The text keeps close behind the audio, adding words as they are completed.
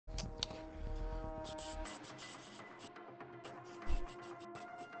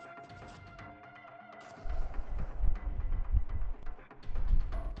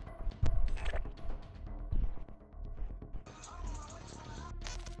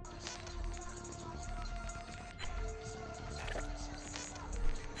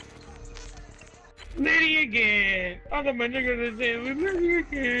Lady again. I thought my nigga was saying, Lady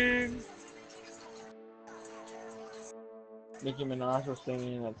again. Nicki Minaj was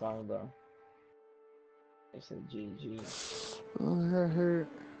singing that song, bro. It said GG. Oh, that hurt.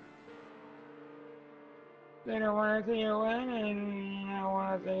 They don't want to see you winning. I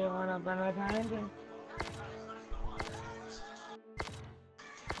want to see you on up in a tangent.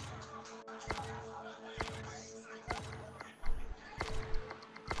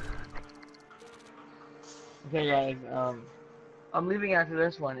 Okay, guys. I'm leaving after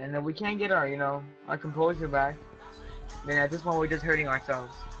this one, and then we can't get our, our composure back. Then at this point, we're just hurting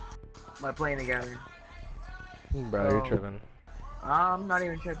ourselves by playing together. Bro, you're tripping. I'm not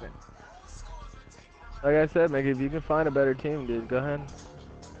even tripping. Like I said, Mickey, if you can find a better team, dude, go ahead.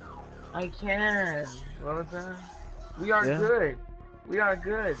 I can. What was that? We are good. We are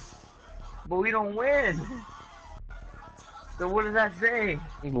good. But we don't win. So what does that say?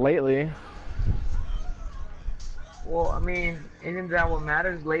 Lately. Well, I mean, isn't that what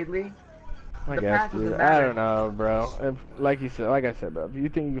matters lately? I guess, dude. I don't know, bro. If, like I said, bro. If you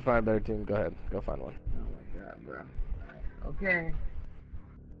think you can find a better team, go ahead. Go find one. Oh my god, bro. Okay.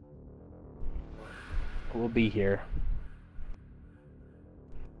 We'll be here.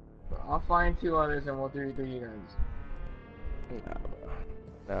 I'll find 2 others and we'll 3-3 you guys. No, bro.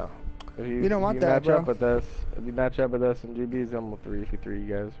 No. If you don't want that, bro. Up with us, if you match up with us in GBs, then we'll 3v3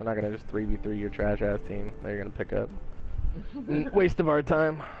 you guys. We're not gonna just 3v3 your trash ass team that you're gonna pick up. Waste of our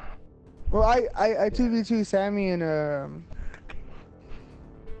time. Well, I 2v2 Sammy and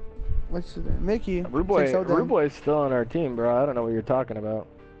what's his name? Mickey. Rude Boy's still on our team, bro. I don't know what you're talking about,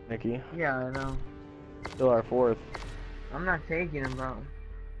 Mickey. Yeah, I know. Still our 4th. I'm not taking him, bro.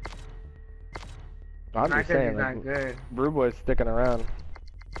 I'm just saying, like, Rude Boy's sticking around.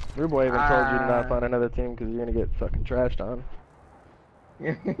 Rude Boy even told you to not find another team because you're gonna get fucking trashed on.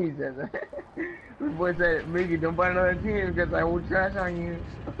 Yeah, he said that. Rude Boy said, Mickey, don't find another team because I will trash on you.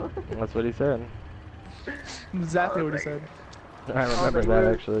 That's what he said. Exactly what he said. I remember that,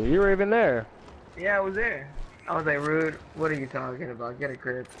 actually. You were even there. Yeah, I was there. I was like, Rude, what are you talking about? Get a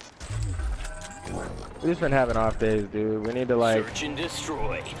crib. We just been having off days, dude. We need to, like... Search and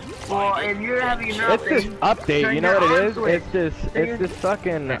destroy. Well, if you're having an update... It's this update, you know what it is? It's this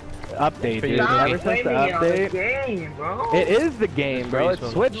fucking update, dude. Ever since the update... It is the game, bro. It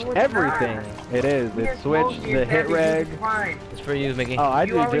switched everything. It is. It switched the hit reg. It's for you, Mickey. Oh, I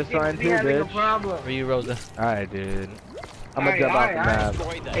do just fine too, bitch. For you, Rosa. Alright, dude. I'm gonna jump off the map.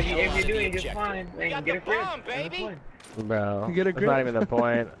 If you're doing it just fine, then get a crib. Baby. Bro, that's not even the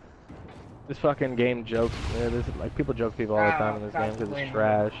point. This fucking game jokes. Like, people joke people all the time in this game because it's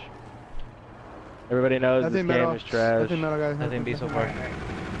trash. Everybody knows this game is trash. Nothing be so far.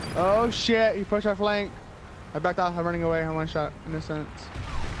 Oh shit, he pushed our flank. I backed off, I'm running away, I'm one shot, innocent.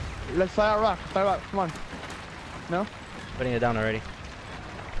 Let's fly out rock, come on. No? Putting it down already.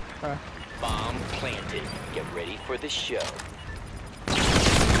 Alright. Bomb planted. Get ready for the show.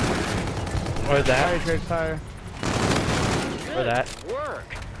 Where's that? Fire. Where's that?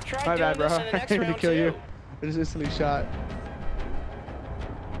 Work. My bad, bro. I didn't mean to kill you. I just instantly shot.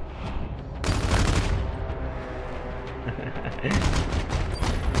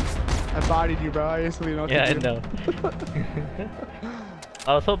 I bodied you, bro. I instantly know what to do. Yeah, I know.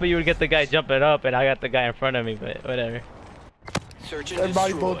 I was hoping you would get the guy jumping up, and I got the guy in front of me, but whatever. Search and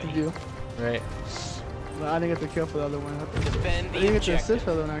Everybody both of you. Right. No, I didn't get the kill for the other one. Defend I didn't get the assist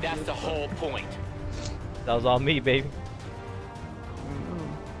for the one, actually. That's the whole point. That was all me, baby.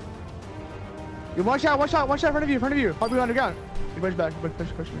 You one shot in front of you, Help me underground. You push back,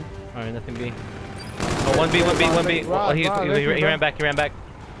 push me. Alright, nothing B. Oh, 1B. Oh, he ran back,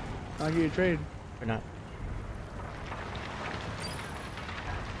 I'll give you a trade. Or not.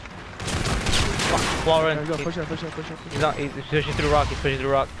 Wall run. Go, push up. He's pushing through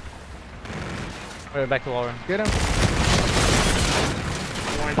rock, Right back to wall run. Get him.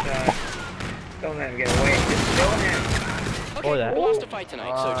 One shot. Don't let him get away. Just kill him. Okay, or that. We lost a fight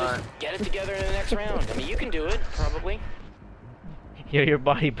tonight, so just get it together in the next round. I mean, you can do it, probably. Your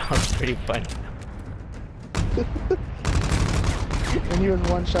body bounce pretty funny. And he was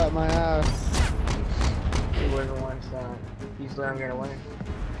one shot my ass. He wasn't one shot. You still I'm gonna win.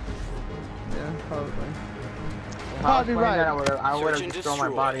 Yeah, probably. If I was playing that, I would have just thrown my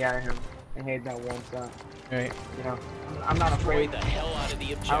body at him and hit that one shot. Right. You know, I'm not afraid. The hell out of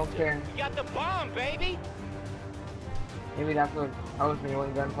the objective. I don't care. You got the bomb, baby. Maybe that's what helps me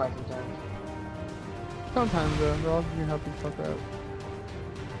win gunfights sometimes. Sometimes, though. They'll also help you fuck up.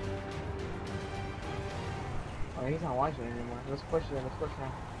 Oh, he's not watching anymore. Let's push it. Let's push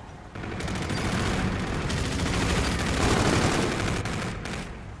now.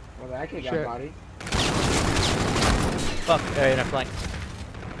 Well, that kid got bodied. Fuck, alright, I'm flank.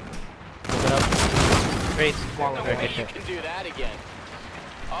 Open up. Great. No way you can do that again.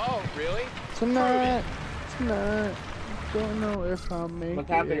 Oh, really? Tonight. Don't know if I'll make What's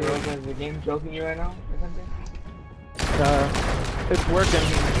happening, it. Rosa? Is the game joking you right now or something? It's working.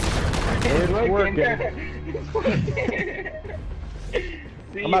 It's working.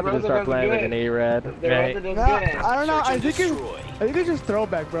 See, I'm about to Rosa start does playing with an good. E-Red. The Right. Rosa does Nah, good. I don't know. Search I and think destroy. it's just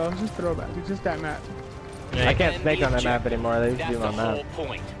throwback, bro. It's just throwback. It's just that match. I can't snake on that map anymore. They used to That's do the my map whole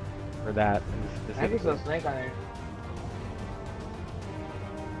point. for that. I can specifically. still snake on it.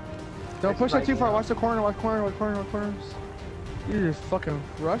 Don't push that too far. Watch the corner. Watch corners. You're just fucking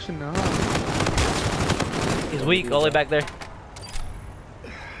rushing now. Huh? He's weak, all the way back there.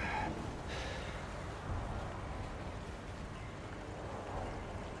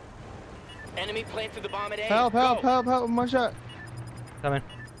 Enemy plane for the bomb at A. Help! Go. One shot. Coming.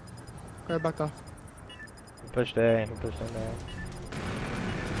 Okay, back off. He pushed A. He pushed in there.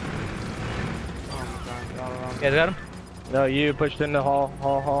 You guys got him? No, you pushed in the hall.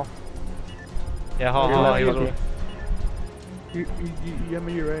 Yeah, hall, You're hall, left, he was Yuki. You're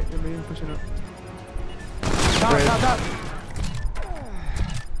right. You're pushing up. Stop.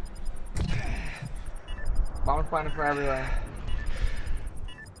 Bomb's finding for everywhere.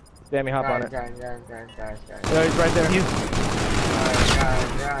 Sammy, hop on it. Guys. No, he's right there.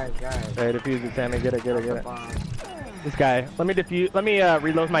 Guys. Hey, defuse it, Sammy. Get it. The bomb. This guy. Let me defuse. Let me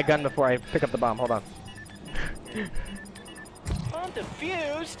reload my gun before I pick up the bomb. Hold on. I'm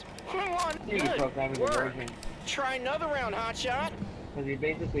defused. On You can fuck that with the work. version. Try another round, hotshot. Because he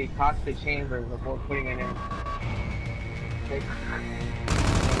basically cocks the chamber before putting it in.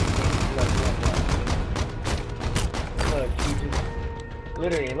 Look, he just...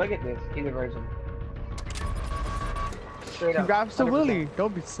 Literally, look at this. He's a virgin. Straight up. Grab the 100%. Willie.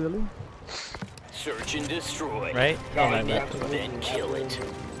 Don't be silly. Search and destroy. right? No, Find yeah, it, absolutely, then kill it.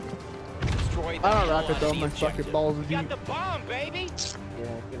 absolutely. Destroy the I don't hell rock it out though. of the My fucking objective. balls are We got deep. the bomb, baby. Yeah,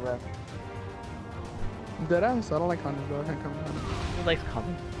 good rep. Dead ass. I don't like condoms, bro. I can't come down. Who likes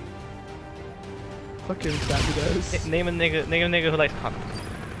condoms? Fucking Sappy does. Name a nigga who likes condoms.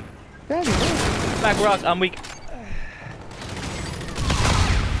 Daddy, man. Back rock, I'm weak.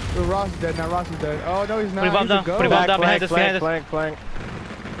 Well, Ross is dead now. Ross is dead. Oh no, he's not. Put a bomb He's down, a go. put a bomb down behind us, behind us. Flank.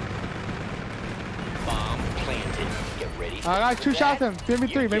 Bomb planted. Get ready. I got two shots him. Maybe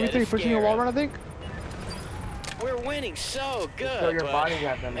You three. get Pushing a wall run, I think. We're winning so good. Throw your but body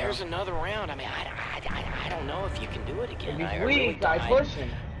at them now. there's another round. I mean, I don't know if you can do it again. If I he's really weak, I don't. push him.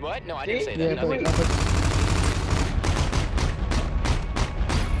 What? No, I didn't say See? that. Yeah, Nothing.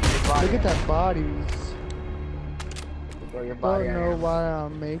 but look at that bodies. Throw your body Don't at know him. why I'll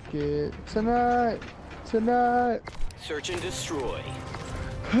make it tonight. Search and destroy.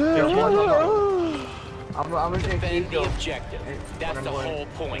 I'm gonna take Defend the Eagle. objective. That's the whole I'm in the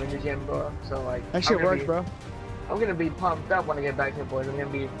point. gym, bro. So like, That shit works, bro. I'm gonna be pumped up when I get back here, boys. I'm gonna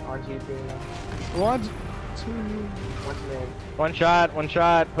be on GP now. 1, 2. What's the name? One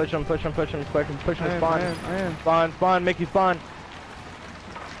shot. Push him. Push him to spawn. I am. Spawn. Mickey spawn.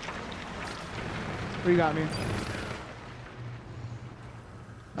 Where you got me?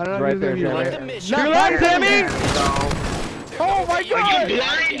 I don't know Right if there, he's gonna Complete be the right. mission. You're left, Sammy! Oh my god!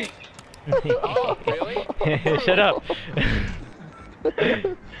 Oh, really? Shut up. You Let's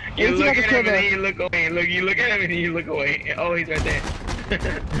see look if I can at kill him and that. then you look away. You look at him and then you look away. Oh, he's right there. If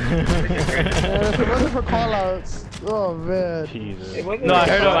it wasn't for callouts, oh man. Jesus. It wasn't No, I like-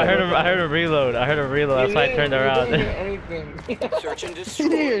 heard him reload. That's why I turned around. You didn't hear anything. Search and He destroy.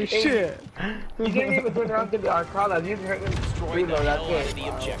 did shit. You didn't even turn around to the callouts. You just heard him Destroy the reload. That's hell out of it. the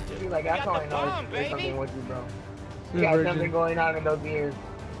objective. See, like, that's You how got I the know bomb, there's baby. something with you, bro. You You're got a virgin. something going on in those ears.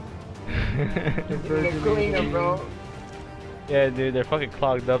 You're You're clean them, bro. Yeah, dude, they're fucking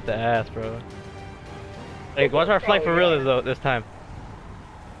clogged up the ass, bro. Like, watch our flank for real though this time.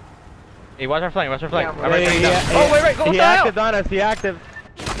 Hey, watch our flank. Yeah, I'm but- right Hey, down. Oh, wait, go He down. acted on us. He active.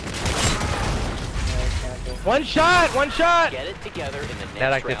 One shot. Get it together in the next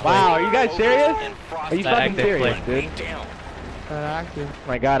That active round. play. Wow, are you guys serious? And frost Are you That fucking active serious, play. dude? down. That active. Oh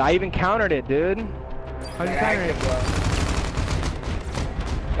my god, I even countered it, dude. How'd you That counter it? active, bro.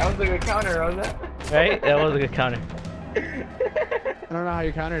 That was a good counter, wasn't it? Right? That was a good counter. I don't know how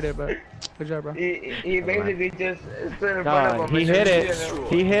you countered it, but good job, bro. He basically just stood in front of No, him. he and hit just it. hit him.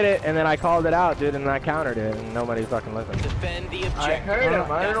 He hit it, and then I called it out, dude, and I countered it, and nobody fucking listened. Defend the objective. I heard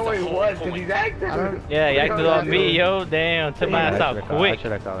him. I don't know where he was because he's active. I don't- Yeah, he acted on me, yo. Damn, took my Yeah, ass out I quick.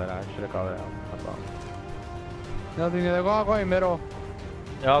 should have called it out. That's all. Nothing. They're going middle.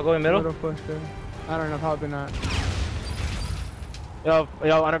 They're all going middle? push there. I don't know. Probably not. Yo,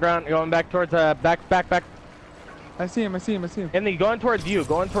 underground, going back towards back. Back I see him. Anthony, going towards you.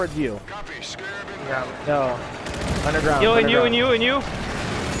 Yeah. No. Underground. Yo, and you.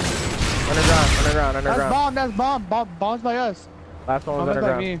 Underground. That's bomb. Bomb's by us. Last one was Bomb's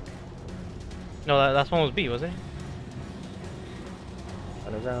by underground. me. No, that last one was B, was it?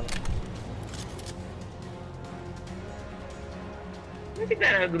 Underground. Look at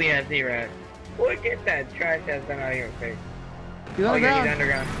that ugly ass E-Rat. Boy, get that trash ass down out of your face. He's Oh, yeah, underground. he's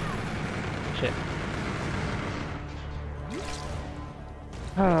underground. Shit.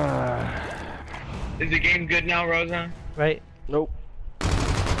 Is the game good now, Rosa? Right? Nope.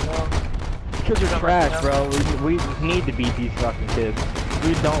 Kids are trash, bro. We need to beat these fucking kids.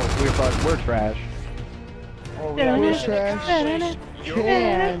 We don't. We're trash. Oh, We're trash.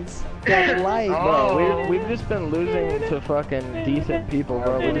 Hands. That light. Bro, we've just been losing to fucking decent people,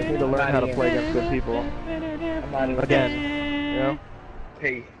 bro. We just need to learn how to play against good people. Again. You know?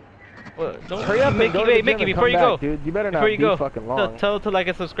 Peace. Well, don't Hurry up, Mickey, before you go. Dude, you better not Before you be go, fucking long. tell to like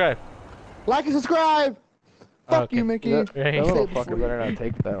and subscribe. Like and subscribe. Fuck Okay. you, Mickey. That little fucker better not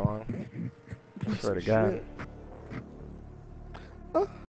take that long. I swear to God.